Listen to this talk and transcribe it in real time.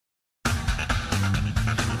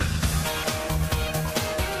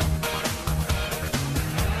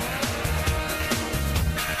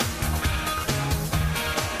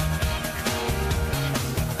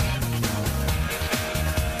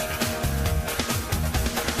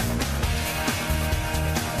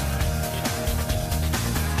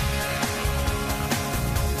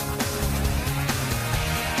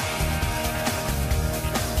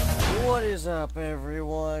up,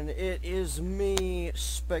 everyone? It is me,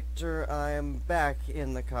 Spectre. I am back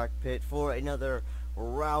in the cockpit for another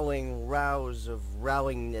rouse of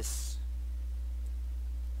rowingness.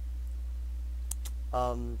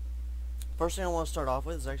 First thing I want to start off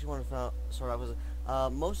with is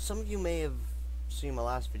some of you may have seen my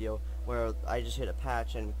last video where I just hit a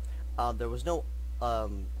patch and there was no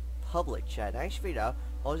public chat. I actually figured out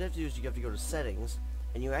all you have to do is you have to go to settings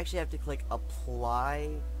and you actually have to click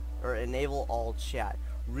apply or enable all chat.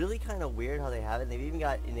 Really kind of weird how they have it. They've even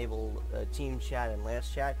got enable team chat and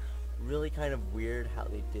lance chat. Really kind of weird how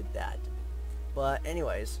they did that. But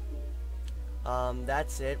anyways,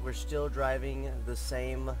 that's it. We're still driving the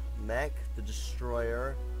same mech, the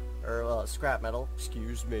destroyer, or scrap metal,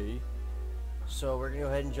 excuse me. So we're gonna go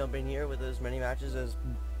ahead and jump in here with as many matches as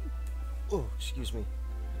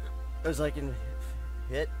as I can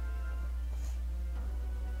hit.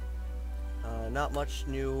 Not much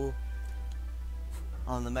new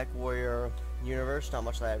on the Mech Warrior universe, not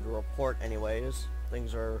much that I have to report anyways.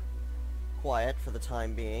 Things are quiet for the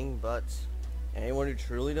time being, but anyone who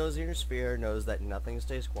truly knows the Inner Sphere knows that nothing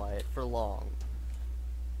stays quiet for long.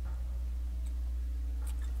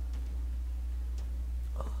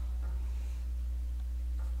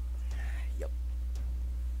 Yep.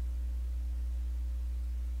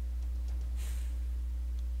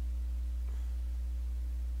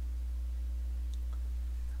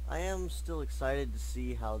 I am still excited to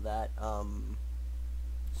see how that,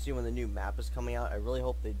 see when the new map is coming out. I really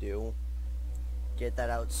hope they do get that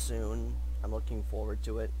out soon. I'm looking forward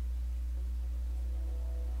to it.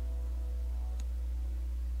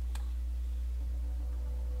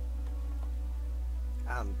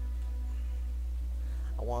 I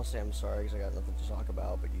want to say I'm sorry because I got nothing to talk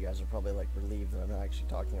about, but you guys are probably like relieved that I'm not actually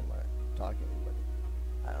talking, but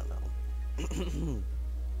I don't know.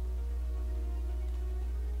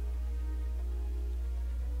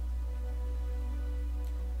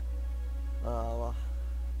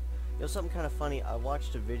 You know, something kind of funny, I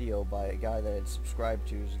watched a video by a guy that I'd subscribed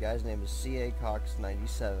to. The guy's name is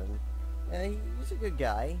CACox97. And he's a good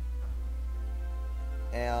guy.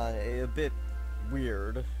 And a bit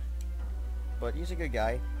weird. But he's a good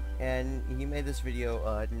guy. And he made this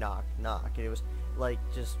video, knock, knock. And it was, like,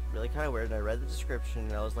 just really kind of weird. And I read the description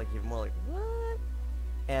and I was like, even more like, what?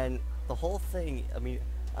 And the whole thing, I mean,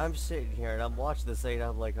 I'm sitting here and I'm watching this thing and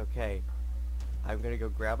I'm like, okay, I'm gonna go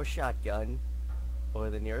grab a shotgun or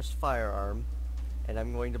the nearest firearm, and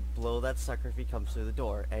I'm going to blow that sucker if he comes through the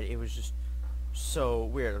door. And it was just so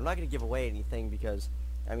weird. I'm not going to give away anything because,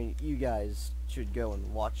 I mean, you guys should go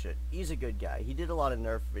and watch it. He's a good guy. He did a lot of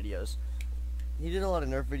Nerf videos. He did a lot of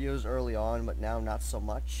Nerf videos early on, but now not so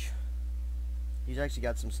much. He's actually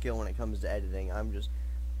got some skill when it comes to editing.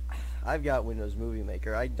 I've got Windows Movie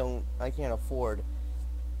Maker. I can't afford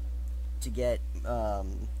to get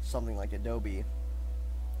something like Adobe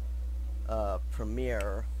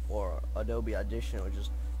Premiere or Adobe Audition, which is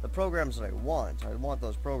the programs that I want. I want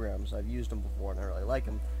those programs. I've used them before and I really like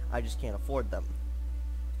them. I just can't afford them.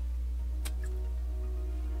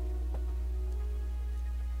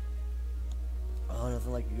 Oh,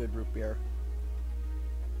 nothing like a good root beer.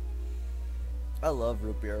 I love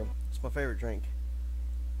root beer. It's my favorite drink.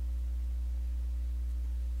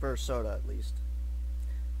 For soda, at least.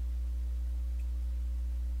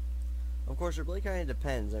 Of course, it really kind of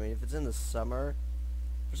depends. I mean, if it's in the summer,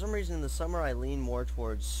 for some reason in the summer I lean more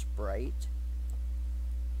towards Sprite.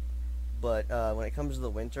 But when it comes to the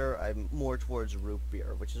winter, I'm more towards root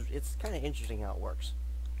beer, which is, it's kind of interesting how it works.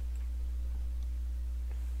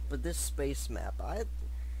 But this space map,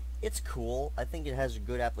 it's cool. I think it has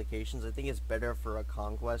good applications. I think it's better for a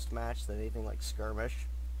conquest match than anything like skirmish.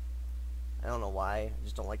 I don't know why. I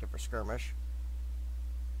just don't like it for skirmish.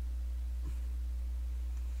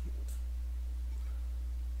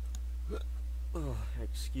 Oh,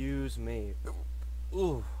 excuse me.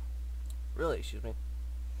 Ooh. Really, excuse me.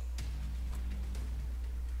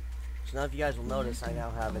 So now if you guys will notice, I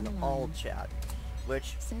now have an all chat,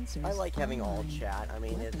 which I like having all chat. I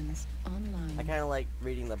mean, I kind of like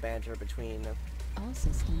reading the banter between all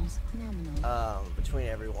systems nominal. Between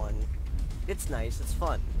everyone. It's nice. It's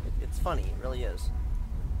fun. It's funny. It really is.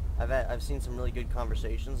 I've seen some really good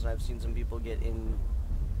conversations, and I've seen some people get in.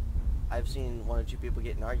 I've seen one or two people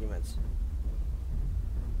get in arguments.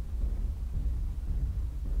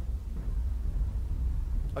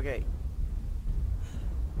 Okay.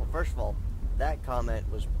 Well, first of all, that comment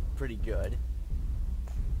was pretty good.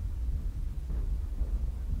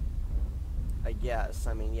 I guess.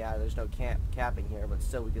 I mean, yeah, there's no capping here, but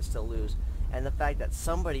still, we could still lose. And the fact that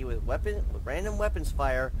somebody with random weapons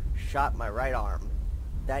fire shot my right arm.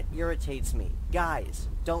 That irritates me. Guys,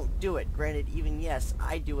 don't do it. Granted, even yes,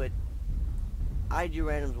 I do it. I do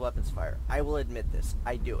random weapons fire. I will admit this.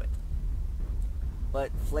 I do it.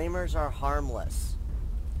 But flamers are harmless.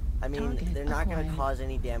 I mean, Target they're not going to acquired. cause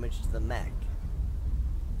any damage to the mech.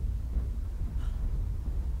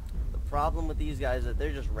 The problem with these guys is that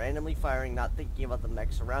they're just randomly firing, not thinking about the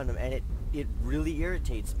mechs around them, and it really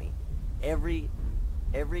irritates me. Every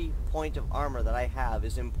point of armor that I have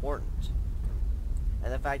is important.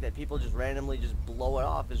 And the fact that people just randomly just blow it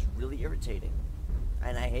off is really irritating.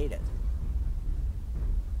 And I hate it.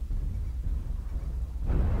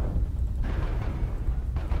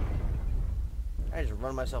 I just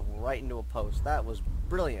run myself right into a post. That was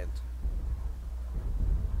brilliant.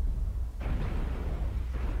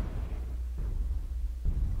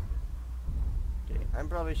 Okay, I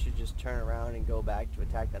probably should just turn around and go back to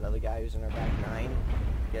attack that other guy who's in our back 9.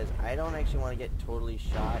 Because I don't actually want to get totally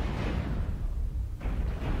shot.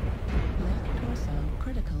 Left torso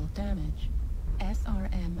critical damage.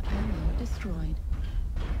 SRM ammo destroyed.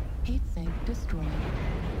 Heatsink destroyed.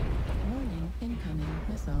 Warning, incoming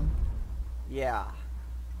missile. Yeah.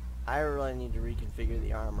 I really need to reconfigure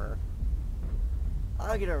the armor.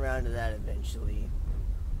 I'll get around to that eventually.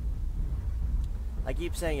 I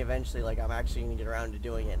keep saying eventually like I'm actually going to get around to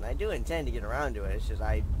doing it. And I do intend to get around to it. It's just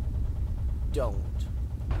I don't.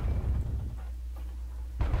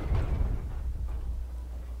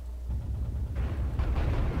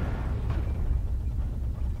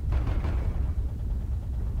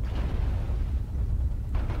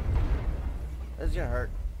 This is gonna hurt.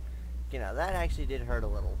 You know, that actually did hurt a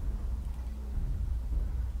little.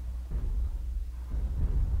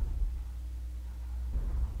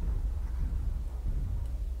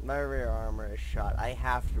 My rear armor is shot. I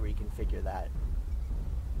have to reconfigure that.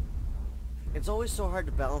 It's always so hard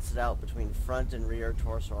to balance it out between front and rear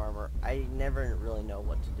torso armor. I never really know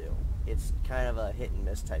what to do. It's kind of a hit and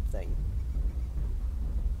miss type thing.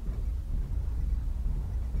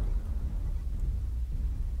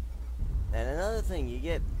 And another thing, you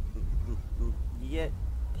get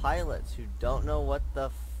pilots who don't know what the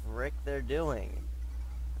frick they're doing.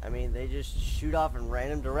 I mean, they just shoot off in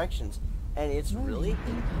random directions, and it's Warning, really...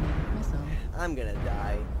 incoming missile. I'm gonna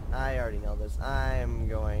die. I already know this. I'm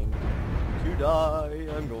going to die.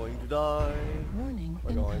 I'm going to die. Warning,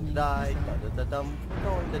 We're going to incoming die. missile. Da-da-da-dum. We're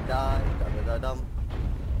going to die. Da-da-da-dum.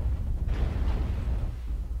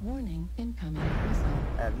 Warning, incoming missile.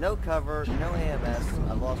 I have no cover, no AMS.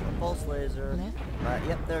 I've lost my pulse laser. Left.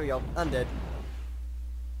 Yep, there we go. I'm dead.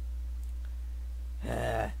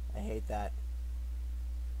 I hate that.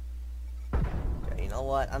 Okay, you know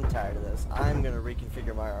what? I'm tired of this. I'm gonna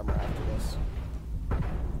reconfigure my armor after this.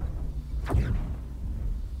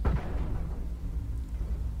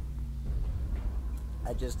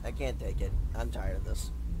 I can't take it. I'm tired of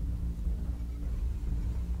this.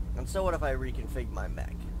 And so what if I reconfig my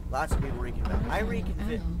mech? Lots of people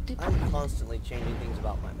reconfig. I'm constantly changing things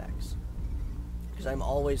about my mechs. Because I'm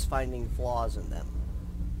always finding flaws in them.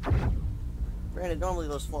 Granted, normally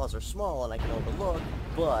those flaws are small and I can overlook,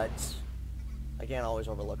 but I can't always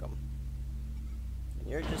overlook them. And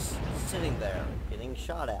you're just sitting there, getting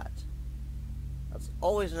shot at. That's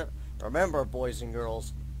always... Remember, boys and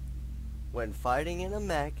girls, when fighting in a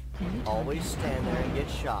mech, always stand there and get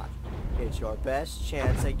shot. It's your best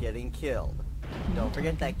chance at getting killed. Don't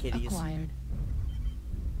forget that, kiddies. Acquired.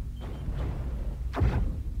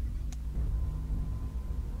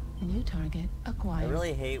 New target acquired. I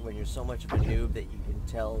really hate when you're so much of a noob that you can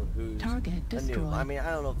tell who's Target a noob. destroyed. I mean,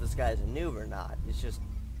 I don't know if this guy's a noob or not. It's just...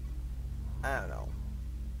 I don't know.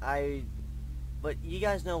 But you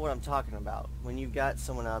guys know what I'm talking about. When you've got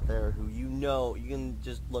someone out there who you know, you can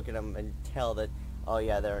just look at them and tell that, oh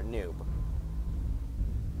yeah, they're a noob.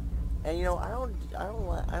 And you know, I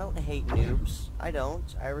don't hate noobs. I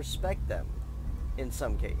don't. I respect them in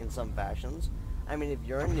some fashions. I mean, if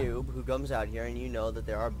you're a noob who comes out here and you know that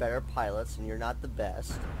there are better pilots and you're not the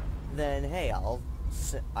best, then hey,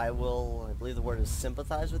 I believe the word is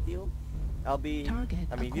sympathize with you. Target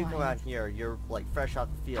I mean, if you come acquired. out here, you're like fresh off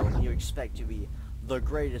the field and you expect to be the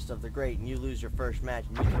greatest of the great and you lose your first match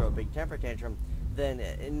and you throw a big temper tantrum, then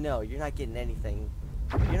no, you're not getting anything.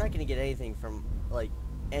 You're not going to get anything from, like,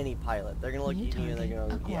 any pilot. They're going to look New at you and they're going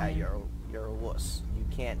to go, yeah, acquired. you're a wuss.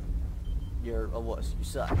 You're a wuss. You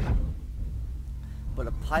suck. But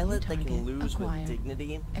a pilot that can target lose with acquired.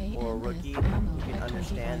 dignity, or a AMS rookie ammo who can at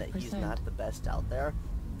understand that he's 25%. not the best out there,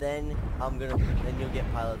 then you'll get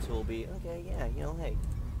pilots who will be, okay, yeah, you know, hey.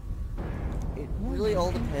 It really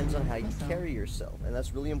all depends on how you carry yourself, and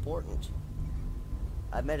that's really important.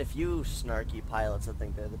 I've met a few snarky pilots that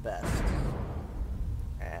think they're the best.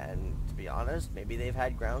 And to be honest, maybe they've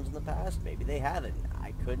had grounds in the past, maybe they haven't.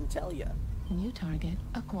 I couldn't tell you. New target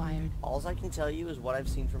acquired. All I can tell you is what I've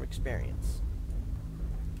seen from experience.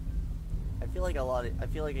 I feel like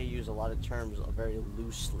I use a lot of terms very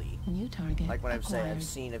loosely. New target Like when I'm saying acquired. I've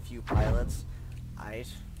seen a few pilots, I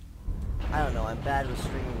don't know, I'm bad with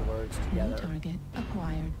stringing words New together. target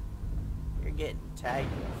acquired. You're getting tagged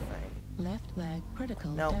with a fang. Left leg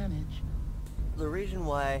critical Now- damage. The reason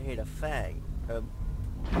why I hate a fang,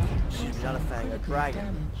 excuse me, not a fang, a Critical dragon,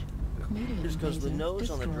 damage. Medium is because the laser nose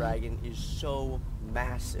on the destroyed. dragon is so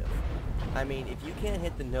massive. I mean, if you can't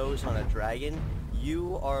hit the nose on a dragon,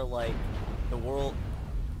 you are like the world,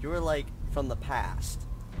 you're like from the past.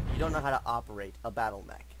 You don't know how to operate a battle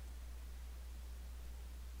mech.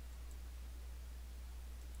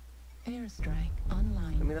 Airstrike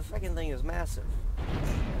online. I mean, the fucking thing is massive.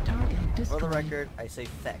 Target For destroyed. the record, I say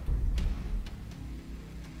feck.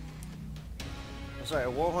 I'm sorry,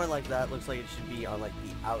 a warhorn like that looks like it should be on like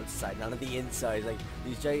the outside, not on the inside. Like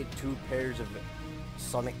these giant two pairs of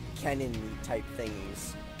sonic cannon type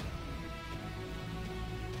thingies.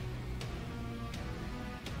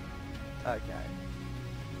 Okay.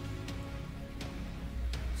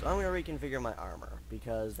 So I'm gonna reconfigure my armor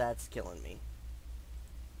because that's killing me.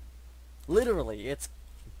 Literally, it's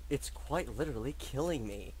quite literally killing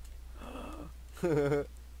me.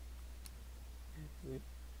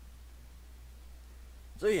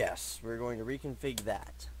 So yes, we're going to reconfigure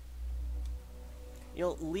that. You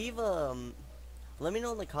know, let me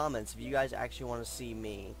know in the comments if you guys actually want to see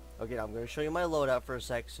me. Okay, now I'm going to show you my loadout for a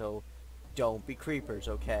sec, so don't be creepers,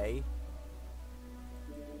 okay?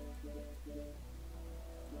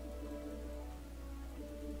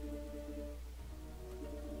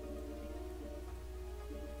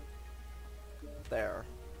 There.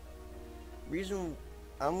 Reason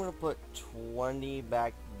I'm going to put 20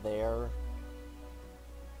 back there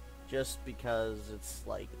just because it's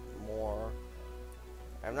like more.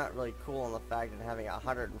 I'm not really cool on the fact of having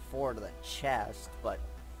 104 to the chest, but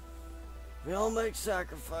we all make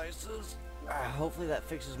sacrifices. Hopefully that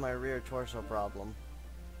fixes my rear torso problem.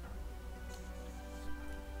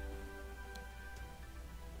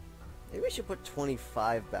 Maybe we should put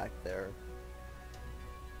 25 back there.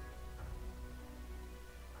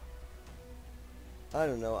 I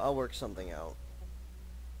don't know, I'll work something out.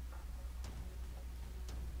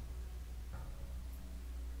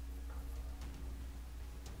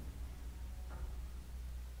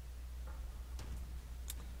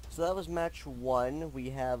 So that was match 1. We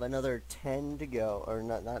have another 10 to go. Or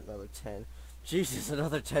not another 10. Jesus,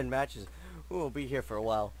 another 10 matches. Ooh, we'll be here for a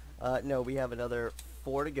while. No, we have another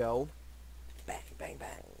 4 to go. Bang, bang,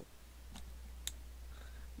 bang.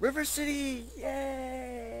 River City!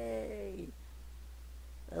 Yay!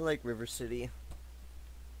 I like River City.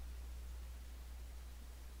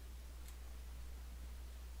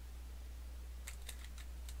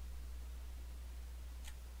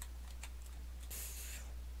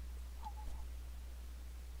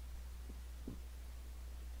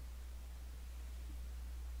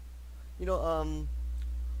 You know,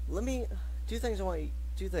 let me two things.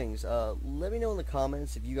 Let me know in the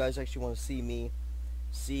comments if you guys actually want to see me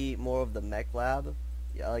see more of the mech lab.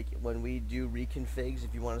 Yeah, like when we do reconfigs,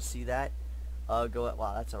 if you want to see that, go at.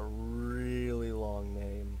 Wow, that's a really long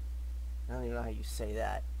name. I don't even know how you say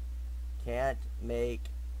that. Can't make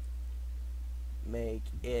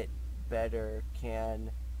it better,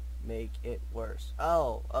 can make it worse.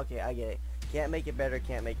 Oh, okay, I get it. Can't make it better,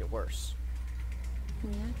 can't make it worse.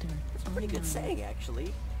 Reactor That's a pretty good online. saying,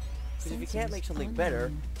 actually. Because if you can't Sensors make something better,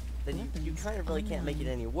 online. then you Weapons kind of really can't make it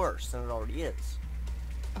online. any worse than it already is.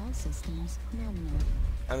 All systems nominal.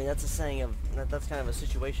 I mean, that's a saying of, that's kind of a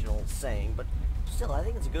situational saying, but still, I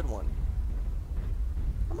think it's a good one.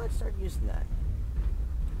 I might start using that.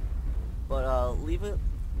 But, leave it,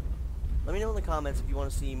 let me know in the comments if you want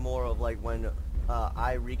to see more of, like, when,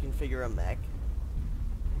 I reconfigure a mech.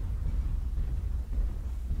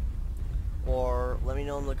 Or, let me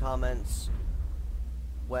know in the comments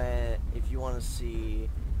when, if you want to see,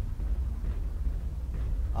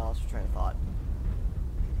 I lost my train of thought.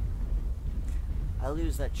 I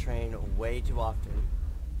lose that train way too often.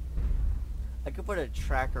 I could put a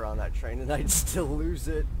tracker on that train and I'd still lose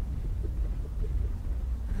it.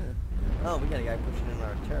 Oh, we got a guy pushing in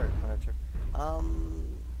our turret.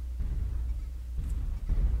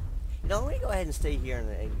 No, I'm gonna go ahead and stay here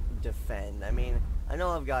and defend. I mean, I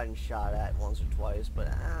know I've gotten shot at once or twice, but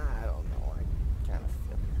I don't know. I kind of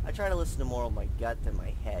feel. I try to listen to more of my gut than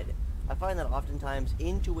my head. I find that oftentimes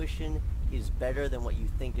intuition is better than what you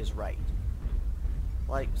think is right.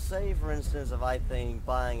 Like, say for instance, if I think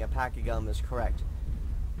buying a pack of gum is correct,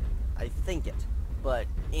 I think it. But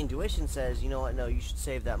intuition says, you know what, no, you should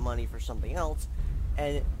save that money for something else.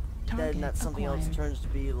 And then that something else turns to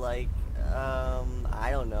be like, I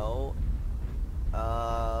don't know,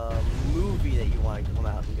 a movie that you want to come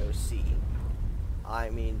out and go see. I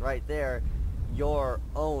mean, right there, your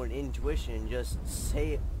own intuition just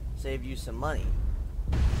saved you some money.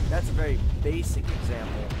 That's a very basic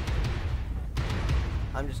example.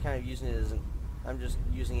 I'm just kind of using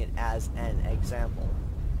it as an example.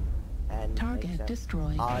 And Target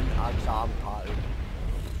destroyed. On example.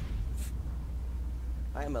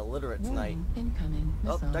 I am illiterate tonight. Warning, incoming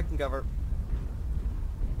Oh, missile. duck and cover.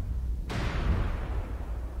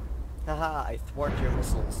 Haha, I thwart your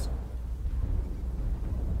missiles.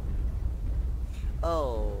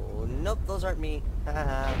 Oh, nope, those aren't me.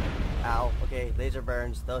 Haha. Ow. Okay, laser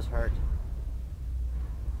burns. Those hurt.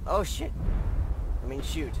 Oh, shit. I mean,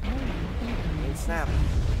 shoot. I mean, snap.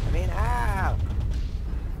 I mean, ow!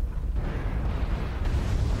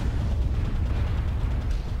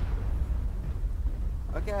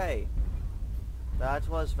 Okay. That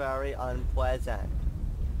was very unpleasant.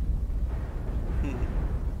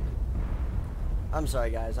 I'm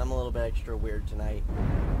sorry, guys. I'm a little bit extra weird tonight.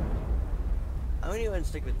 I'm going to go ahead and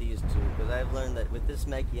stick with these two, because I've learned that with this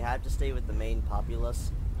mech, you have to stay with the main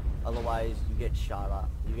populace. Otherwise, you get shot at.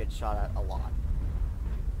 You get shot at a lot.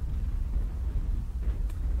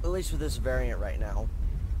 At least with this variant right now.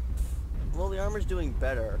 Well, the armor's doing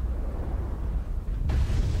better.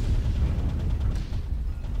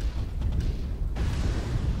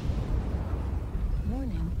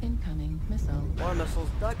 Warning, incoming missile. More missiles.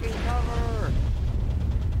 Ducking cover!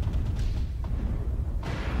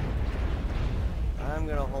 I'm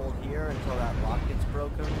gonna hold here until that lock gets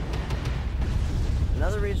broken.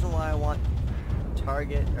 Another reason why I want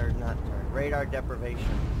radar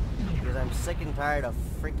deprivation. Because I'm sick and tired of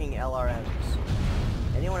freaking LRMs.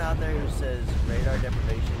 Anyone out there who says radar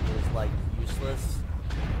deprivation is like useless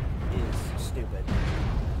is stupid.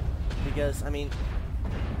 Because, I mean,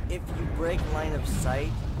 if you break line of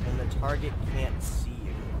sight and the target can't see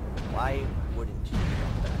you, why wouldn't you do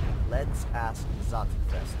that? Let's ask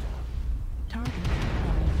Zotfest. Target.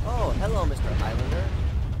 Oh, hello, Mr. Highlander.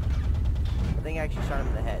 I think I actually shot him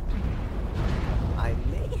in the head. I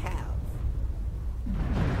may have.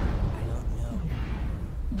 I don't know.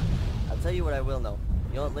 I'll tell you what I will know.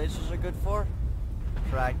 You know what lasers are good for?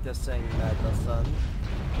 Practicing medicine.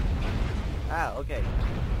 Ah, okay.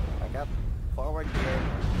 Back up. Forward here.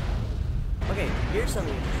 Okay, here's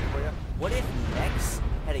something interesting for you. What if mechs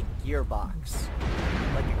had a gearbox?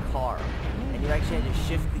 Like a car. And you actually had to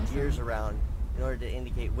shift the gears around in order to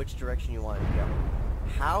indicate which direction you wanted to go.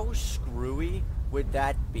 How screwy would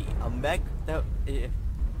that be? A mech that...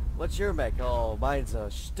 What's your mech? Oh, mine's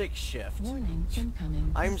a stick shift. Warning,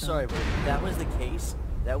 incoming I'm missile. sorry, but if that was the case,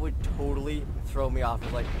 that would totally throw me off.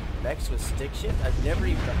 It's like, mechs with stick shift? I've never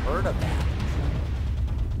even heard of that.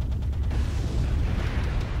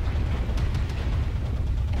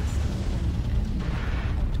 At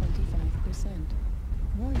 25%.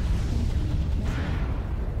 Warning, incoming missile.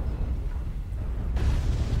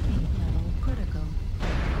 Level critical.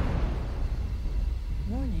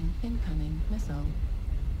 Warning, incoming missile.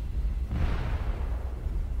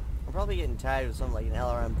 I'm probably getting tired of something like an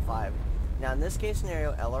LRM-5. Now, in this case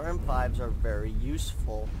scenario, LRM-5s are very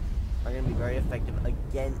useful. Are going to be very effective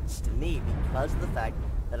against me because of the fact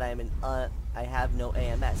that I have no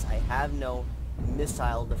AMS. I have no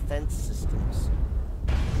missile defense systems.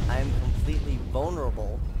 I am completely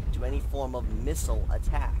vulnerable to any form of missile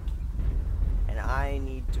attack. And I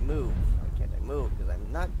need to move. Why can't I move? Because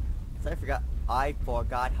I'm not... Because I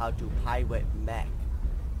forgot how to pilot mech.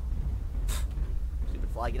 Stupid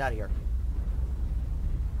fly, get out of here.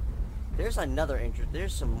 There's another interest.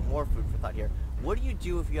 There's some more food for thought here. What do you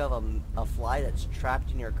do if you have a fly that's trapped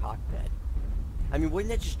in your cockpit? I mean,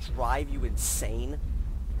 wouldn't that just drive you insane?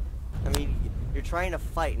 I mean, you're trying to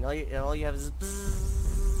fight, and all you have is bzzz.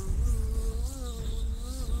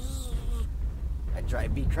 That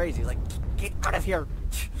drive me crazy. Like, get out of here!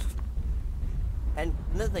 And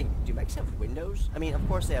another thing, do mechs have windows? I mean, of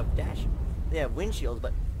course they have windshields,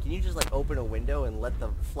 but can you just like open a window and let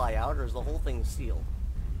them fly out, or is the whole thing sealed?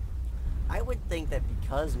 I would think that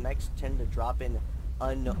because mechs tend to drop in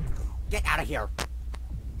unknown... Get out of here!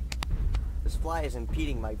 This fly is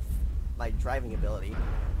impeding my driving ability.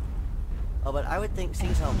 Oh, but I would think,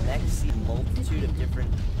 seeing how mechs see a multitude of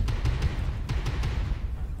different...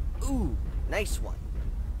 Ooh, nice one.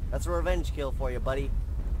 That's a revenge kill for you, buddy.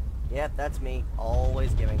 Yep, that's me.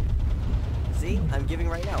 Always giving. See? I'm giving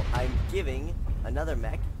right now. I'm giving another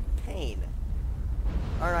mech pain.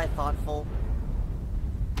 Alright, thoughtful.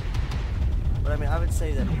 But I mean, I would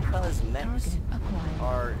say that because mechs Target acquired.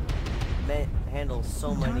 are handle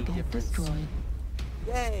so many Target different destroyed.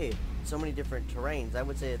 yay, so many different terrains, I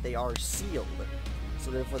would say that they are sealed. So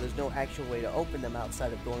therefore, there's no actual way to open them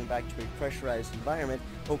outside of going back to a pressurized environment,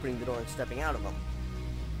 opening the door and stepping out of them.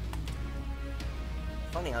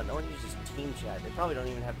 Funny how no one uses team chat. They probably don't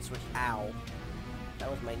even have to switch. Ow. That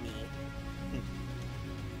was my knee.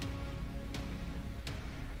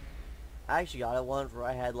 I actually got it once where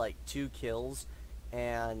I had like 2 kills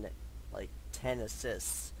and like 10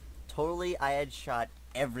 assists. Totally, I had shot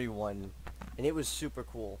everyone, and it was super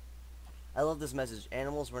cool. I love this message.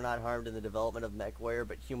 Animals were not harmed in the development of mechware,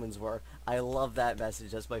 but humans were. I love that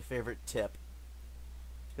message. That's my favorite tip.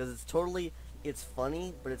 Because it's totally, it's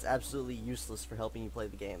funny, but it's absolutely useless for helping you play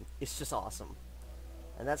the game. It's just awesome.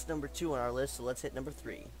 And that's number 2 on our list, so let's hit number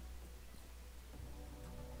 3.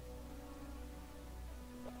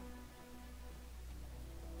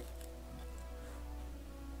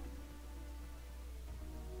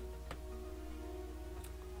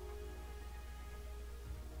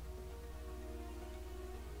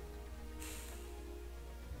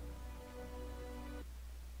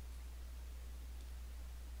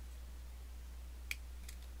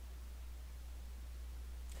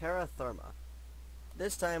 Terra Therma.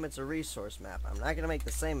 This time it's a resource map. I'm not going to make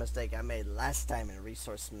the same mistake I made last time in a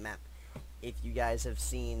resource map. If you guys have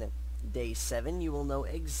seen Day 7, you will know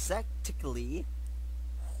exactly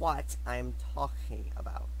what I'm talking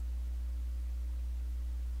about.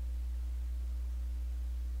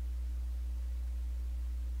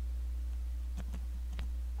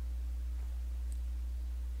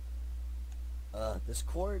 This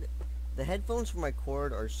cord, the headphones for my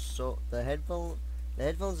cord are so, the headphones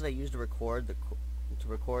that I use to record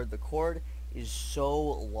the cord is so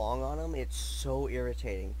long on them. It's so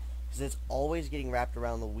irritating because it's always getting wrapped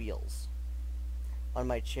around the wheels on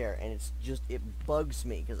my chair, and it's just, it bugs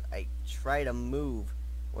me because I try to move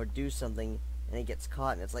or do something and it gets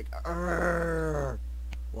caught, and it's like, "Arrgh!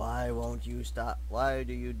 Why won't you stop? Why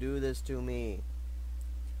do you do this to me?"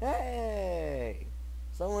 Hey,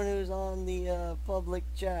 someone who's on the public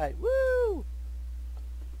chat. Woo!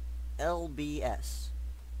 LBS.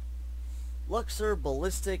 Luxor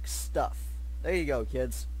Ballistic Stuff. There you go,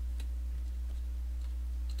 kids.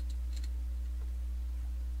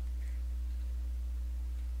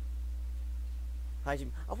 Hi,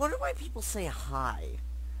 Jim. I wonder why people say hi.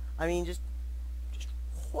 I mean, just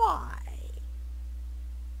why?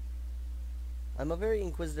 I'm a very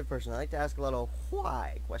inquisitive person. I like to ask a lot of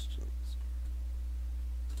why questions.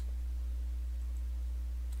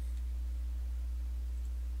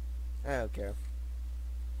 I don't care.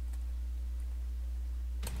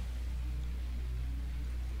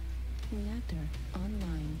 Reactor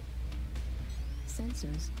online.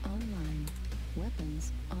 Sensors online.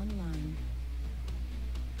 Weapons online.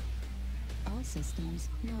 All systems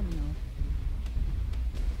nominal.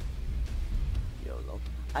 YOLO.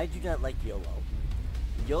 I do not like YOLO.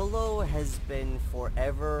 YOLO has been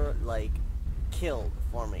forever, like, killed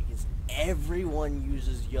for me, because everyone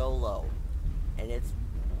uses YOLO. And it's...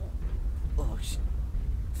 Oh,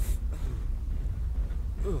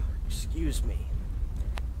 excuse me.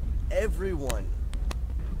 Everyone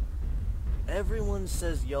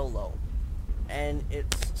says YOLO, and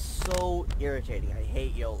it's so irritating. I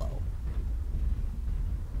hate YOLO.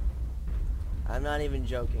 I'm not even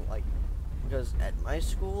joking, like, because at my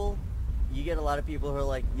school, you get a lot of people who are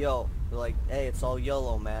like, yo, they're like, hey, it's all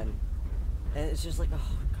YOLO, man. And it's just like,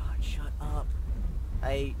 oh god, shut up.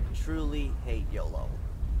 I truly hate YOLO.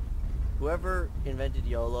 Whoever invented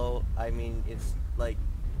YOLO, I mean, it's like,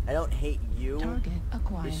 I don't hate you. Target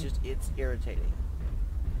acquired. It's just, it's irritating.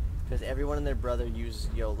 Because everyone and their brother uses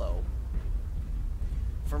YOLO.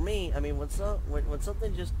 For me, I mean, when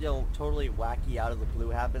something just, you know, totally wacky out of the blue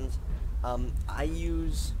happens, I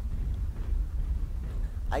use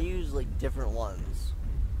like different ones.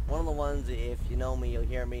 One of the ones, if you know me, you'll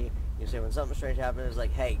hear me, you say when something strange happens, it's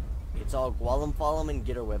like, hey, it's all Gwallem Follem and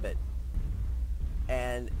Get Her Whippet.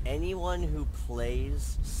 And anyone who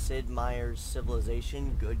plays Sid Meier's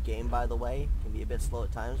Civilization, good game by the way, can be a bit slow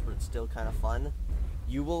at times, but it's still kind of fun,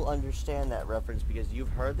 you will understand that reference because you've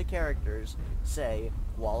heard the characters say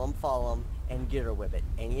Gwallem Follem and Get Her Whippet.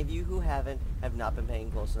 Any of you who haven't have not been paying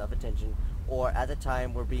close enough attention, or at the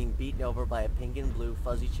time were being beaten over by a pink and blue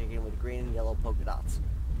fuzzy chicken with green and yellow polka dots.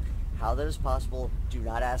 How that is possible, do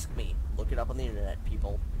not ask me. Look it up on the internet,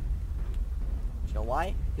 people. Do you know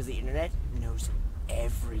why? Because the internet knows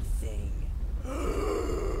everything.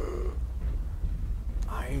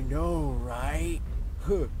 I know, right?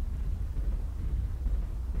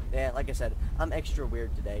 Yeah, like I said, I'm extra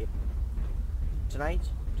weird today. Today,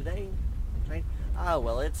 Train? Ah,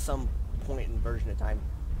 well, it's some point in version of time.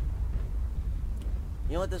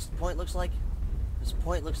 You know what this point looks like? This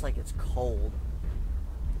point looks like it's cold.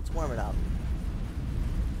 Let's warm it up.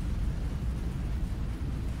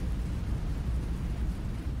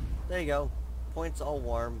 There you go. Point's all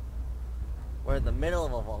warm. We're in the middle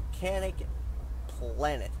of a volcanic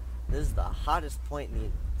planet. This is the hottest point in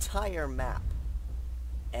the entire map.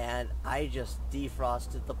 And I just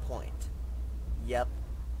defrosted the point. Yep.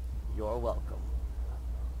 You're welcome.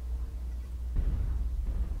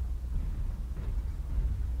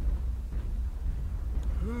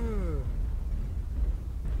 I'm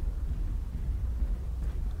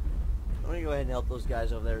gonna go ahead and help those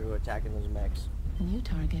guys over there who are attacking those mechs. New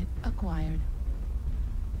target acquired.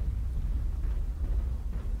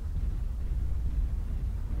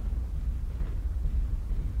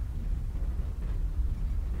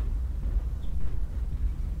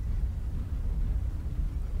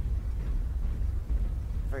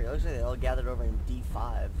 It looks like they all gathered over in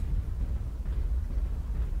D5.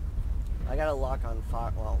 I got a lock on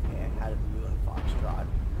Fox. Well, okay, I had a view on Foxtrot.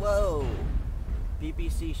 Whoa!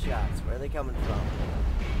 PPC shots. Where are they coming from?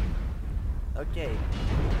 Okay.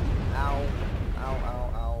 Ow. Ow,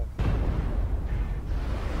 ow, ow.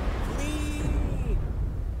 Flee!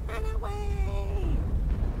 Run away!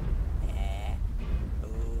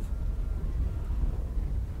 Move.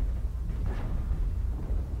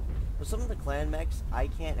 With some of the clan mechs, I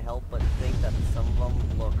can't help but think that some of them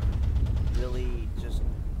look really just...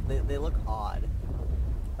 They look odd.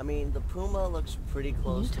 I mean, the Puma looks pretty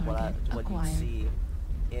close to what you see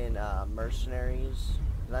in Mercenaries.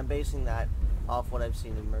 And I'm basing that off what I've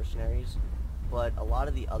seen in Mercenaries. But a lot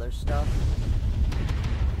of the other stuff...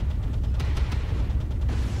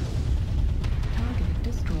 Target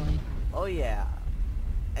destroyed. Oh yeah.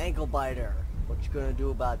 Ankle biter. What you gonna do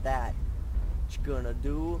about that? What you gonna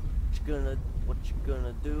do? What you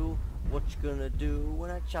gonna do? What you gonna do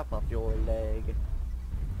when I chop off your leg?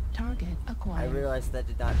 Target acquired. I realized that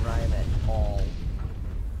did not rhyme at all.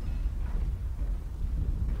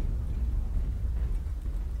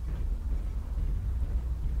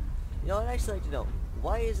 You know, I'd actually like to know,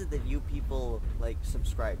 why is it that you people, like,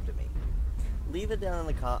 subscribe to me? Leave it down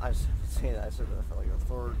in the I was saying that, I said that for like a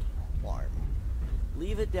third time.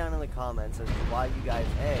 Leave it down in the comments as to why you guys,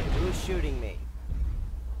 hey, who's shooting me?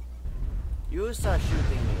 You saw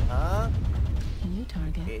shooting me, huh? New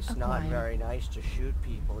target It's acquired. not very nice to shoot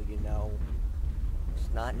people, you know. It's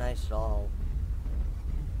not nice at all.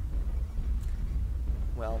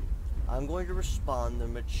 Well, I'm going to respond the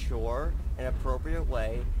mature and appropriate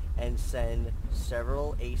way and send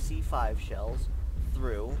several AC-5 shells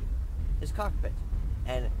through his cockpit.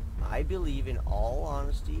 And I believe, in all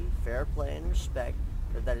honesty, fair play, and respect,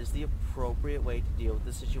 that that is the appropriate way to deal with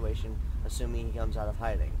the situation, assuming he comes out of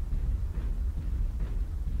hiding.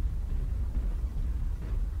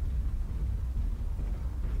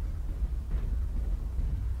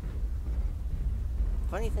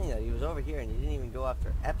 Funny thing though, he was over here and he didn't even go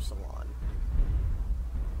after Epsilon.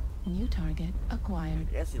 New target acquired.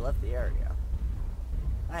 I guess he left the area.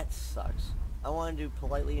 That sucks. I wanted to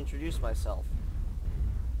politely introduce myself.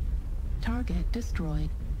 Target destroyed.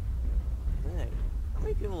 Hey, how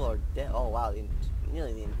many people are dead? Oh wow,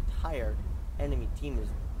 nearly the entire enemy team is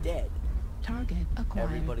dead. Target acquired.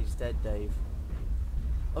 Everybody's dead, Dave.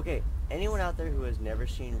 Okay, anyone out there who has never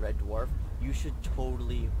seen Red Dwarf, you should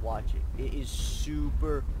totally watch it. It is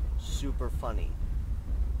super, super funny.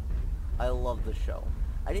 I love the show.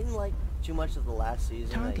 I didn't like too much of the last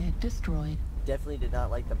season. Target destroyed. Definitely did not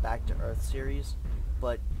like the Back to Earth series,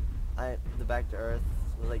 but the Back to Earth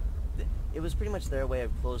was like, it was pretty much their way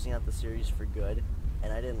of closing out the series for good,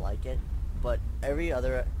 and I didn't like it. But every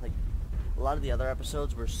other, like, a lot of the other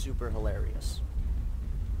episodes were super hilarious.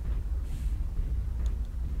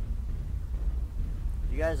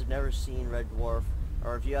 If you guys have never seen Red Dwarf,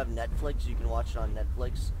 or if you have Netflix, you can watch it on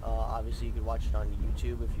Netflix. Obviously, you could watch it on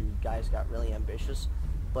YouTube if you guys got really ambitious.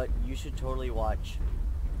 But you should totally watch.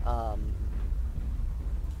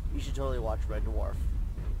 You should totally watch Red Dwarf.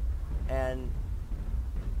 And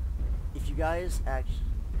if you guys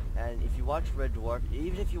if you watch Red Dwarf,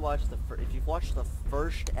 even if you watch if you've watched the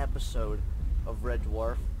first episode of Red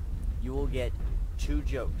Dwarf, you will get two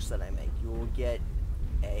jokes that I make. You will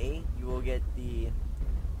get the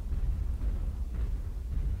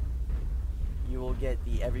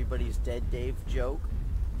everybody's dead Dave joke,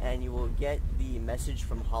 and you will get the message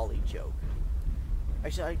from Holly joke.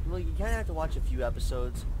 Actually, well, you kind of have to watch a few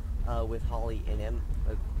episodes with Holly in it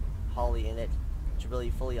to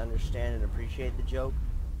really fully understand and appreciate the joke.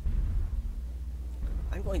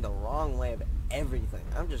 I'm going the wrong way of everything.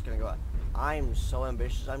 I'm just gonna go. I'm so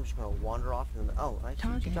ambitious. I'm just gonna wander off into the. Oh, I see two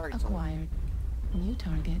Target targets on acquired. New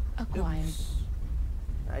target acquired. Oops.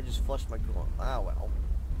 I just flushed my coolant. Ah, well.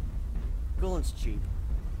 Coolant's cheap.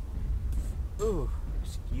 Ooh,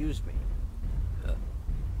 excuse me.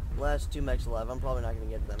 Last two mechs alive, I'm probably not going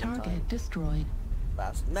to get to them in time. Target destroyed.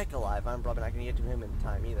 Last mech alive, I'm probably not going to get to him in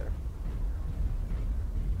time either.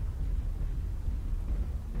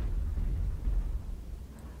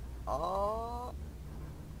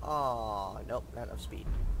 Nope, not enough speed.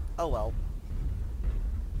 Oh well.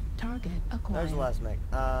 Target acquired. There's the last mech.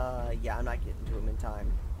 Yeah, I'm not getting to him in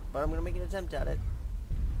time. But I'm going to make an attempt at it.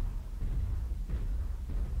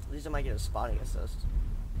 At least I might get a spotting assist.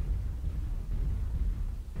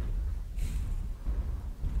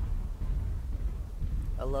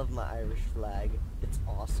 I love my Irish flag. It's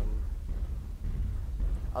awesome.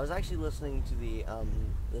 I was actually listening to the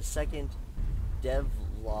second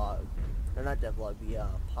devlog, or not devlog, the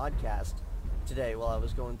podcast today while I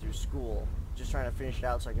was going through school, just trying to finish it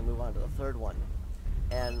out so I can move on to the third one.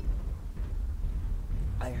 And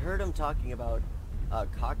I heard him talking about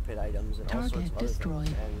cockpit items and all sorts of other things,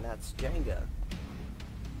 and that's Jenga.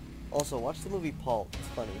 Also, watch the movie Pulp. It's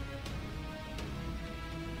funny.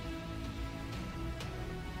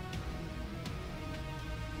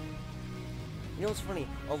 You know what's funny?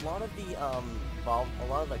 A lot of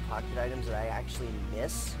the cockpit items that I actually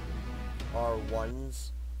miss are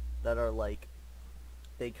ones that are like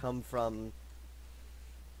they come from.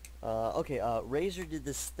 Razer did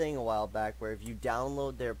this thing a while back where if you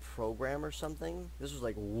download their program or something, this was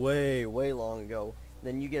like way long ago,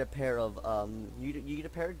 then you get a pair of you get a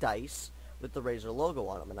pair of dice with the Razer logo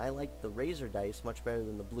on them, and I like the Razer dice much better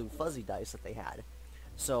than the blue fuzzy dice that they had.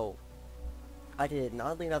 So I did it, and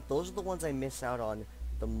oddly enough, those are the ones I miss out on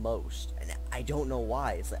the most, and I don't know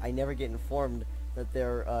why. It's like I never get informed that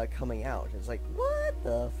they're coming out. It's like, what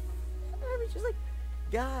the f? I mean, just like,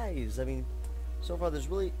 guys, I mean, so far the,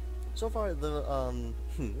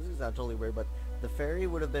 this is not totally weird, but the ferry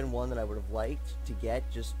would have been one that I would have liked to get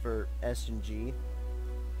just for S&G.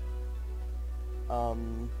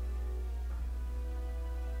 I'm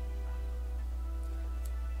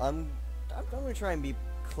gonna try and be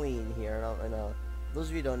clean here, and those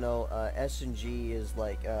of you who don't know, S&G is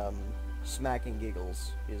like smack and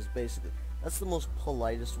giggles is basically, that's the most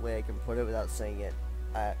politest way I can put it without saying it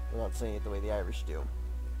the way the Irish do.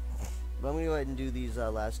 But I'm gonna go ahead and do these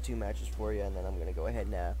last two matches for you, and then I'm gonna go ahead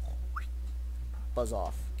and buzz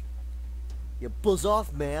off. You buzz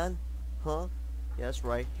off, man, huh? Yeah, that's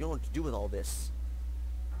right. You don't know what to do with all this.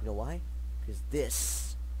 You know why? Because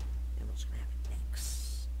this is what's gonna happen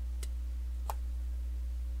next.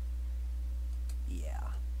 Yeah.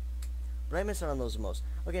 But I miss out on those the most.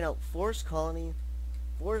 Okay, now Forest Colony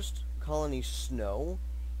Snow.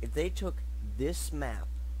 If they took this map,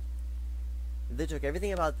 if they took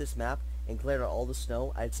everything about this map and cleared out all the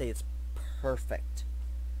snow, I'd say it's perfect.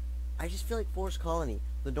 I just feel like Forest Colony,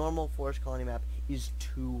 the normal Forest Colony map, is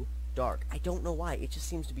too dark. I don't know why. It just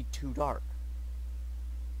seems to be too dark.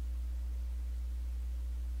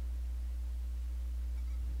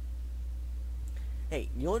 Hey,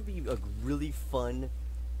 you know what would be a really fun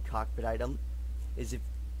cockpit item? Is if,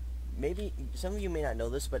 maybe, some of you may not know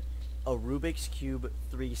this, but a Rubik's Cube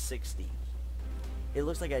 360. It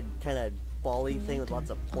looks like a kind of bally thing with lots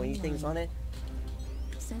of pointy things on it.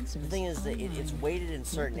 The thing is that it's weighted in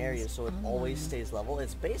certain areas, so it always stays level.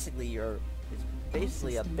 It's basically a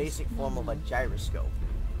basic form of a gyroscope.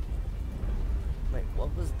 Wait,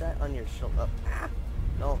 what was that on your shoulder? Oh, ah!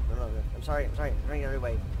 No. I'm sorry. I'm running every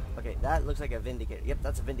way. Okay, that looks like a Vindicator. Yep,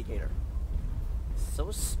 that's a Vindicator.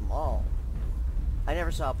 So small. I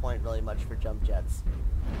never saw a point really much for jump jets.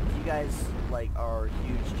 If you guys like are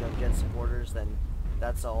huge jump jet supporters, then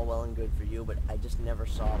that's all well and good for you, but I just never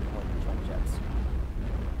saw a point for jump jets.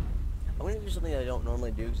 I'm going to do something that I don't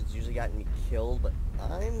normally do because it's usually gotten me killed, but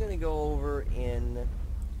I'm going to go over in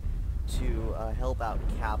to help out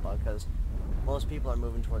Kappa, because most people are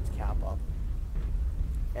moving towards Kappa.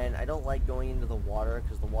 And I don't like going into the water,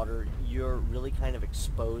 because the water, you're really kind of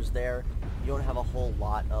exposed there. You don't have a whole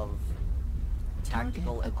lot of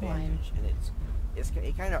tactical advantage, and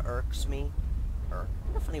it kind of irks me. Irk.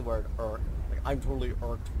 What a funny word, irk. Like, I'm totally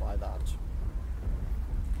irked by that.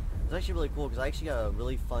 It's actually really cool, because I actually got a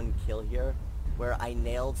really fun kill here, where I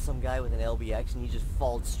nailed some guy with an LBX, and he just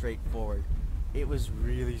followed straight forward. It was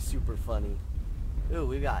really super funny. Ooh,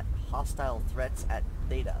 we got hostile threats at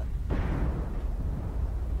Theta.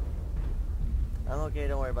 I'm okay,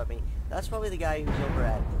 don't worry about me. That's probably the guy who's over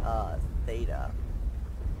at Theta.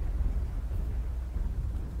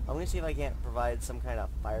 I'm gonna see if I can't provide some kind of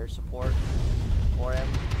fire support. for him,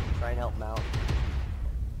 try and help him out.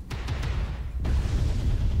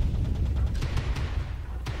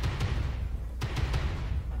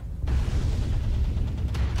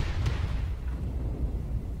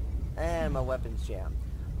 And my weapons jam.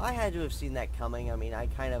 I had to have seen that coming. I mean, I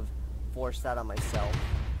kind of forced that on myself.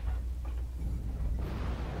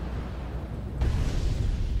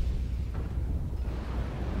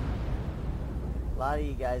 A lot of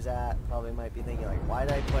you guys probably might be thinking, like, why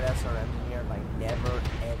did I put SRMs in here if I never,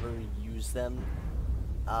 ever use them?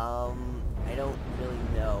 I don't really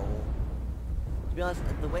know. To be honest,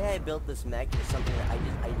 the way I built this mech is something that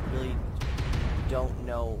I really don't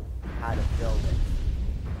know how to build it.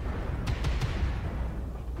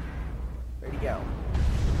 Where'd he go?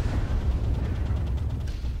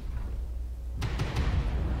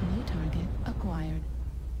 New target acquired.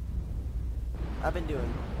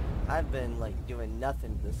 I've been like doing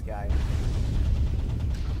nothing to this guy.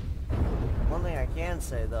 One thing I can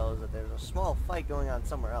say though is that there's a small fight going on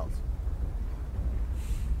somewhere else.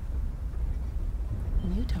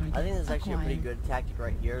 New target I think this is actually acquired. a pretty good tactic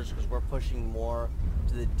right here, because we're pushing more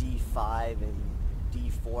to the D5 and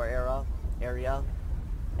D4 area,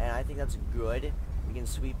 and I think that's good. We can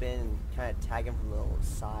sweep in and kind of tag him from the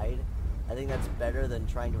side. I think that's better than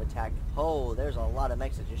trying to attack. Oh, there's a lot of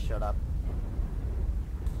mechs that just showed up.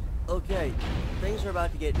 Okay, things are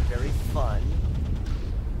about to get very fun.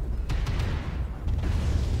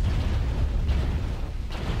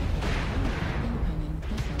 Incoming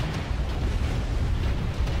missile.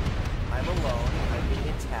 I'm alone, I'm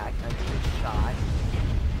being attacked, I'm being shot.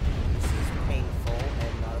 This is painful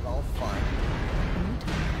and not at all fun. New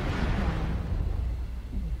target acquired.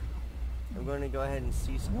 I'm going to go ahead and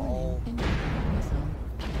cease all... Warning, incoming missile.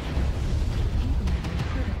 Implementing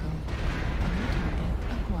critical. New target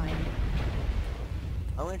acquired.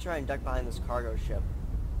 I'm going to try and duck behind this cargo ship,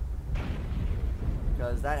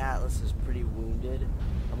 because that Atlas is pretty wounded.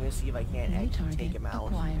 I'm going to see if I can't New actually target take him out.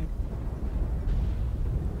 acquired.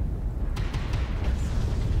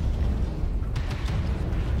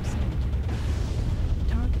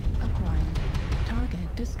 Target acquired.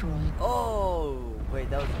 Target destroyed. Oh, wait,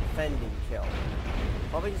 that was a defending kill.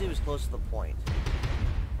 Probably because he was close to the point.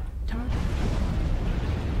 Target acquired.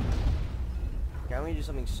 Okay, I'm going to do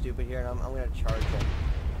something stupid here, and I'm going to charge him.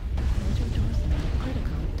 Interdorsal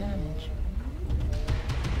critical damage.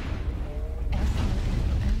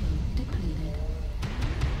 SRM ammo depleted.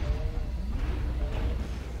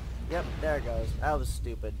 Yep, there it goes. That was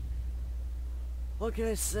stupid. What can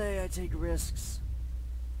I say? I take risks.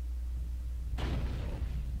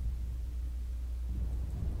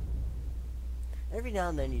 Every now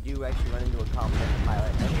and then you do actually run into a competent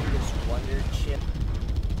pilot. I think this Wonder Chip.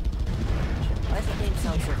 Why does that name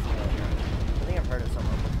sound so familiar? I think I've heard it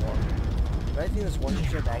somewhere before. But I think this Wonder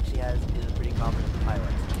Chip actually is a pretty competent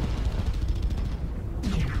pilot.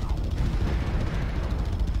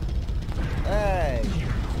 Hey!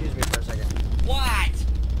 Excuse me for a second. What?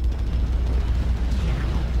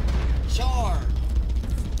 Sure!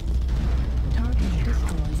 Target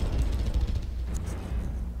destroyed.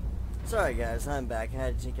 Sorry guys, I'm back. I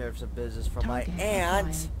had to take care of some business for my Target aunt.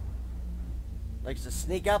 acquired. Likes to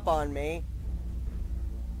sneak up on me.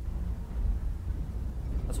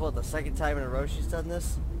 That's what, the second time in a row she's done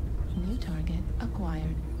this? New target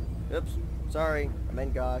acquired. Oops. Sorry. I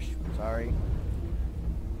meant gosh. Sorry.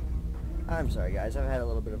 I'm sorry guys. I've had a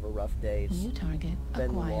little bit of a rough day. It's New target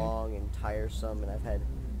been acquired. long and tiresome, and I've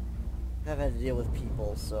had to deal with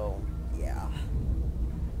people, so yeah.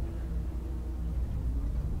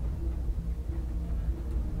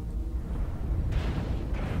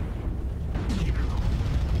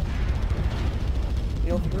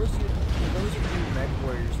 You know, for those of you mech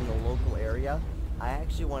warriors in the local area,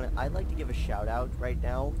 I'd like to give a shout out right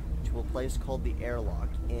now to a place called the Airlock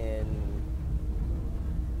in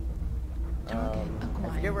I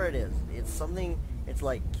forget where it is. It's something, it's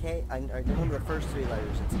like K, I remember the first three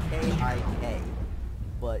letters, it's K-I-K.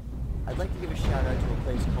 But I'd like to give a shout out to a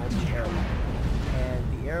place called the Airlock. And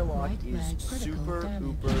the Airlock Right is leg critical super,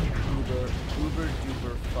 damage. uber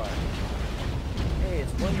duper fun. Hey,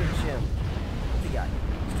 it's Wonder Chim. What's he got?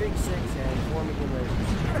 Streak 6 and 4 medium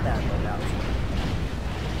lasers. Not a bad loadout.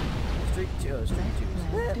 Streak 2, Streak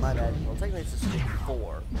 2. My bad. Well, technically it's a Streak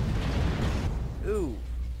 4. Ooh.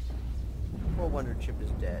 Poor Wonder Chip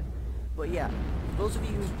is dead. But yeah, for those of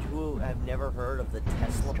you who have never heard of the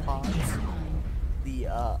Tesla pods, the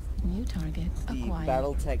New target acquired.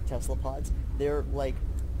 Battletech Tesla pods, they're like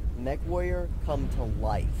Mech Warrior come to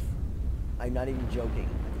life. I'm not even joking.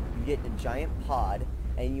 You get a giant pod,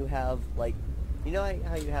 and you have like, you know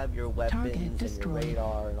how you have your weapons and your destroyed.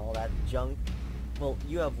 radar and all that junk? well,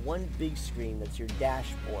 you have one big screen that's your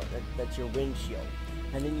dashboard, that's your windshield,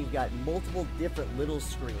 and then you've got multiple different little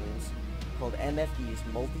screens called MFDs,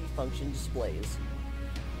 multi-function displays,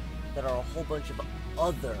 that are a whole bunch of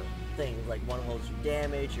other things, like one holds your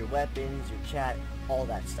damage, your weapons, your chat, all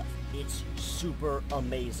that stuff. It's super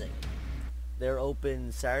amazing. They're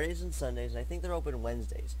open Saturdays and Sundays, and I think they're open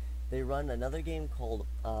Wednesdays. They run another game called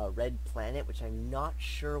Red Planet, which I'm not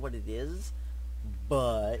sure what it is,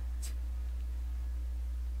 but...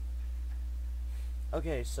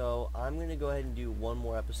 Okay, so I'm going to go ahead and do one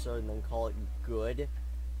more episode and then call it good.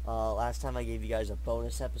 Last time I gave you guys a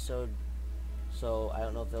bonus episode, so I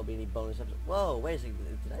don't know if there'll be any bonus episodes. Whoa, wait a second,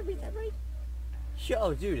 did I read that right?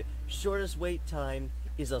 Oh, dude, shortest wait time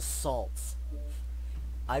is assaults.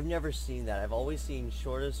 I've never seen that. I've always seen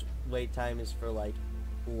shortest wait time is for, like,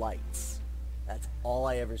 lights. That's all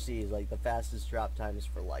I ever see is, like, the fastest drop time is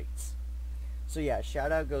for lights. So yeah,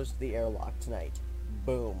 shout out goes to the airlock tonight.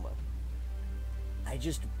 Boom. I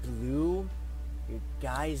just blew your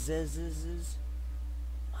guys'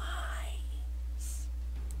 minds.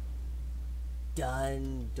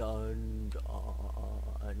 Dun, dun,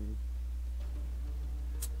 dun.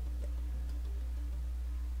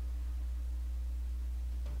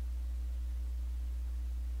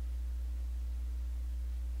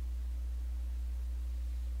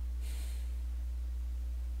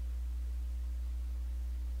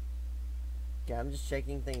 Okay, I'm just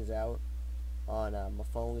checking things out on my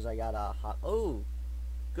phone because I got a hot... Oh!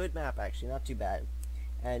 Good map, actually. Not too bad.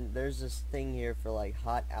 And there's this thing here for, like,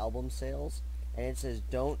 hot album sales. And it says,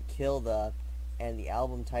 don't kill the... And the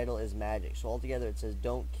album title is Magic. So altogether it says,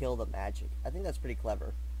 don't kill the magic. I think that's pretty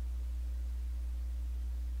clever.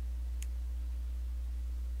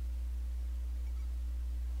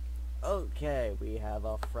 Okay, we have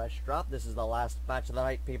a fresh drop. This is the last match of the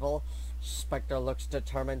night, people. Spectre looks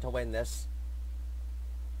determined to win this.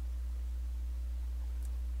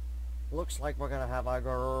 Looks like we're gonna have a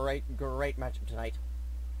great matchup tonight.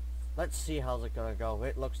 Let's see how's it gonna go.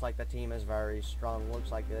 It looks like the team is very strong.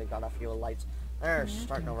 Looks like they got a few lights. They're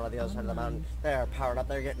starting over on the other side of the mountain. They're powered up.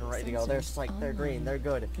 They're getting ready to go. They're psyched. They're green. They're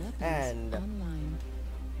good. And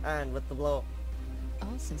with the blow.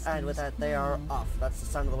 And with that, they are off. That's the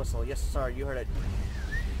sound of the whistle. Yes, sir. You heard it.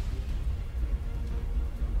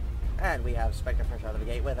 And we have Spectre fresh out of the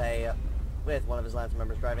gate with one of his Lance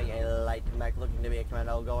members driving a light mech looking to be a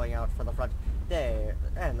commando going out for the front there,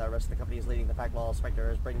 and the rest of the company is leading the pack while Spectre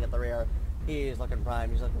is bringing up the rear. He's looking prime,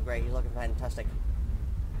 he's looking great, he's looking fantastic.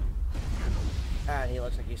 And he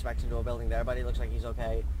looks like he smacks into a building there, but he looks like he's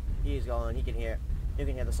okay. He's going, you can hear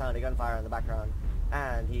the sound of gunfire in the background.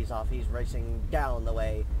 And he's off, he's racing down the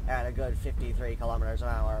way at a good 53 kilometers an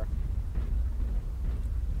hour.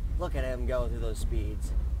 Look at him go through those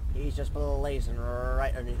speeds. He's just blazing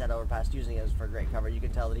right underneath that overpass, using it for great cover. You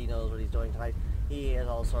can tell that he knows what he's doing tonight. He is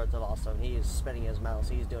all sorts of awesome. He is spinning his mouse.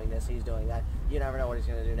 He's doing this. He's doing that. You never know what he's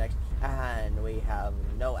going to do next. And we have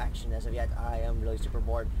no action as of yet. I am really super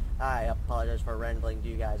bored. I apologize for rambling to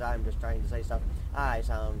you guys. I'm just trying to say stuff. I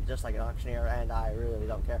sound just like an auctioneer, and I really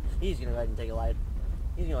don't care. He's going to go ahead and take a light.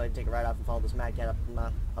 He's going to go ahead and take a ride off and follow this mad cat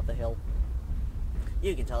up the hill.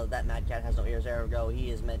 You can tell that mad cat has no ears. There we go. He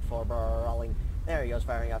is meant for brawling. There he goes,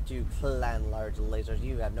 firing off 2 clan large lasers.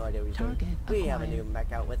 You have no idea what he's doing. We have a new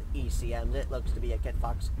mech out with ECMs. It looks to be a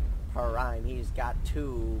Cataphracts prime. He's got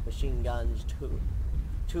 2 machine guns,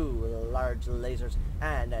 two large lasers,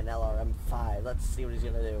 and an LRM-5. Let's see what he's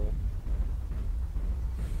gonna do.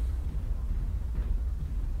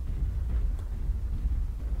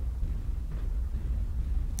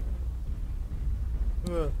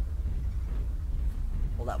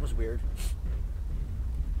 Well, that was weird.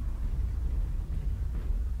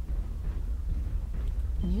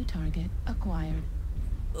 New target acquired.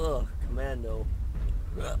 Ugh, commando.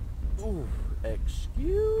 Ooh,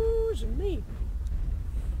 excuse me.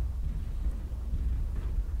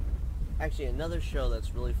 Actually, another show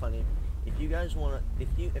that's really funny. If you guys want to,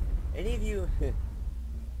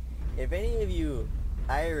 if any of you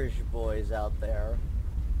Irish boys out there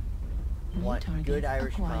want good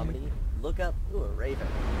Irish comedy, look up, ooh, a Raven.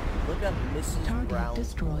 Look up Mrs.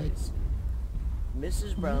 Brown's Boys.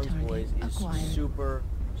 Mrs. Brown's Boys is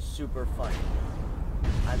super funny.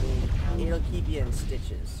 I mean, it'll keep you in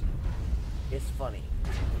stitches. It's funny.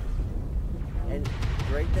 And the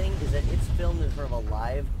great thing is that it's filmed in front of a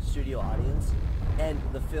live studio audience, and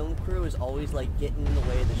the film crew is always like getting in the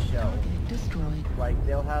way of the show. Like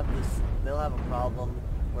they'll have a problem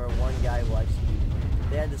where one guy will actually,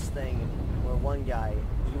 they had this thing where one guy,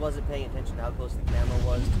 he wasn't paying attention to how close the camera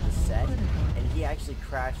was to the set, and he actually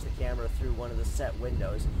crashed the camera through one of the set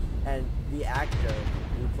windows. And the actor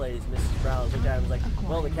who plays Mrs. Brown looked at him and was like,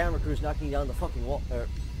 well, the camera crew's knocking down the fucking wall.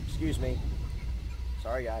 Excuse me.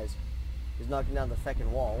 Sorry, guys. He's knocking down the feckin'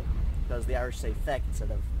 wall. Because the Irish say feck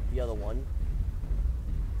instead of the other one.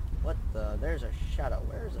 What the? There's a shadow.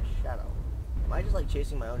 Where is a shadow? Am I just like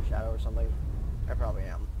chasing my own shadow or something? I probably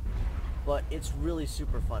am. But it's really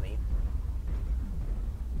super funny.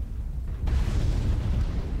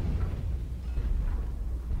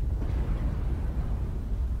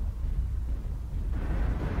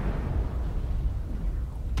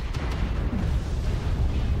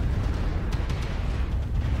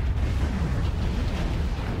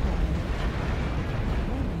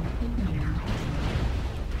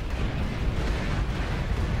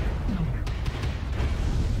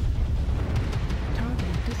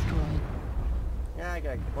 Yeah, I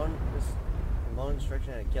got component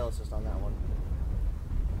destruction and a kill assist on that one.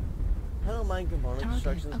 I don't mind component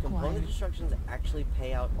destructions. Component destructions actually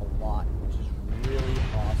pay out a lot, which is really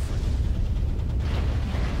awesome.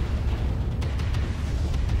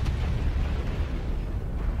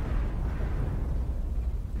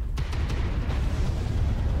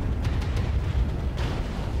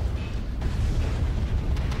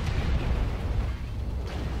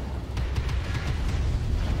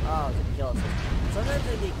 Oh, it's a kill assist. Sometimes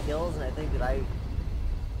I get kills and I think that I...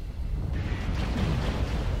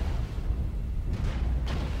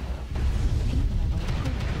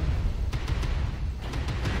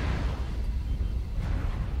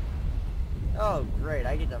 Oh, great.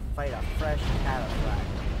 I get to fight a fresh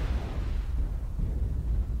Cataphracts.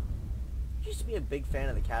 I used to be a big fan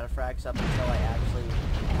of the Cataphracts up until I actually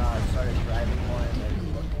started driving one.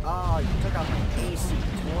 And oh, you took out my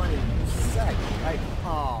AC-20. You suck.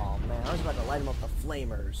 Oh, man. I was about to light them up the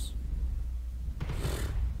flamers.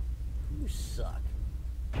 You suck.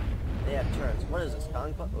 They have turrets. What is this?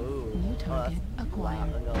 Conquest? Ooh. New target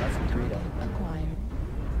acquired. Wow. No, that's a Dorito. Acquired.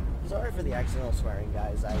 Sorry for the accidental swearing,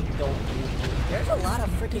 guys. I don't mean to. There's a lot of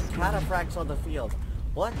freaking Cataphracts on the field.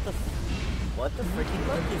 What the freaking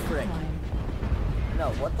monkey frick?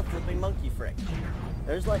 No, what the flipping monkey frick?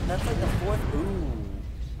 There's like, that's like the fourth. Ooh.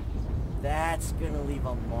 That's gonna leave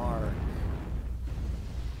a mark.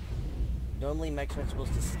 Normally mechs are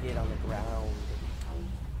supposed to skid on the ground.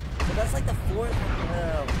 But that's like the fourth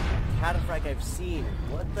Cataphract I've seen.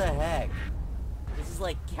 What the heck? This is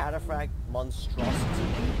like Cataphract monstrosity.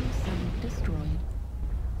 Destroyed.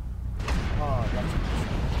 Oh, that's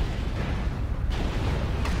interesting.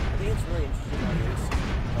 I think it's really interesting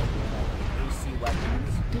how AC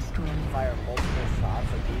weapons fire multiple shots.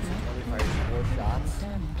 Like AC-20 fires 4 shots.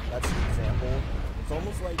 That's an example. It's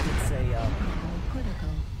almost like it's a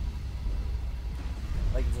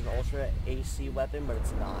like it's an ultra AC weapon, but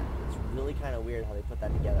it's not. It's really kind of weird how they put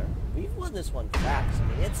that together. We've won this one fast. I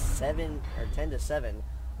mean, it's 10-7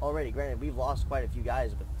 already. Granted, we've lost quite a few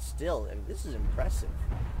guys, but still, I mean, this is impressive.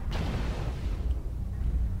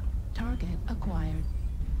 Target acquired.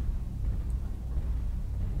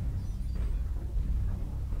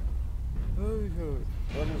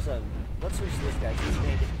 Let's switch to this guy. He's gonna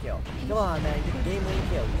get the kill. Come on, man. Get the game-winning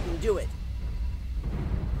kill. You can do it.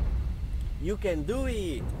 You can do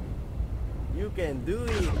it. You can do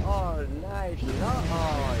it all night long.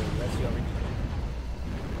 Oh, let's go.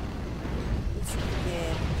 Let's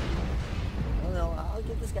again. Oh no, I'll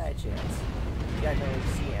give this guy a chance. He got no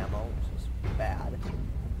AC ammo, which is bad.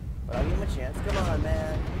 But I'll give him a chance. Come on,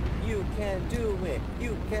 man. You can do it.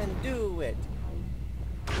 You can do it.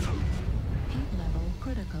 Heat level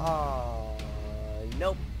critical. Oh,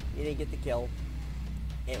 nope. You didn't get the kill.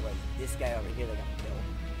 It was this guy over here that got the kill.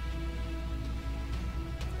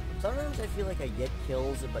 Sometimes I feel like I get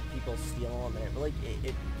kills, but people steal them, and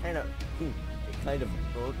it kind of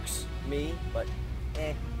irks me. But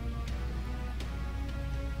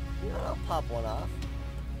you know, I'll pop one off.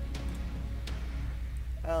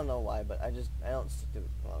 I don't know why, but I don't stick to.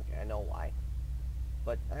 Well, okay, I know why,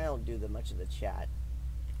 but I don't do much of the chat.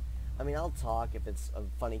 I mean, I'll talk if it's a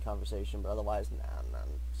funny conversation, but otherwise, nah,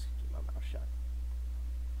 I'm just keep my mouth shut.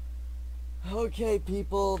 Okay,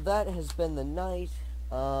 people, that has been the night.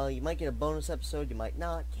 You might get a bonus episode, you might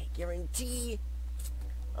not, can't guarantee.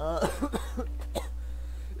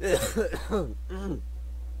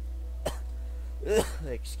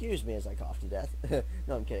 Excuse me as I cough to death.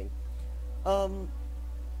 No, I'm kidding.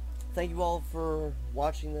 Thank you all for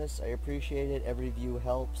watching this. I appreciate it. Every view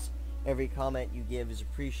helps. Every comment you give is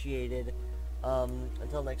appreciated.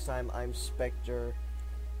 Until next time, I'm Spectre,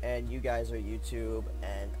 and you guys are YouTube,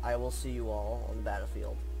 and I will see you all on the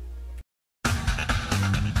battlefield.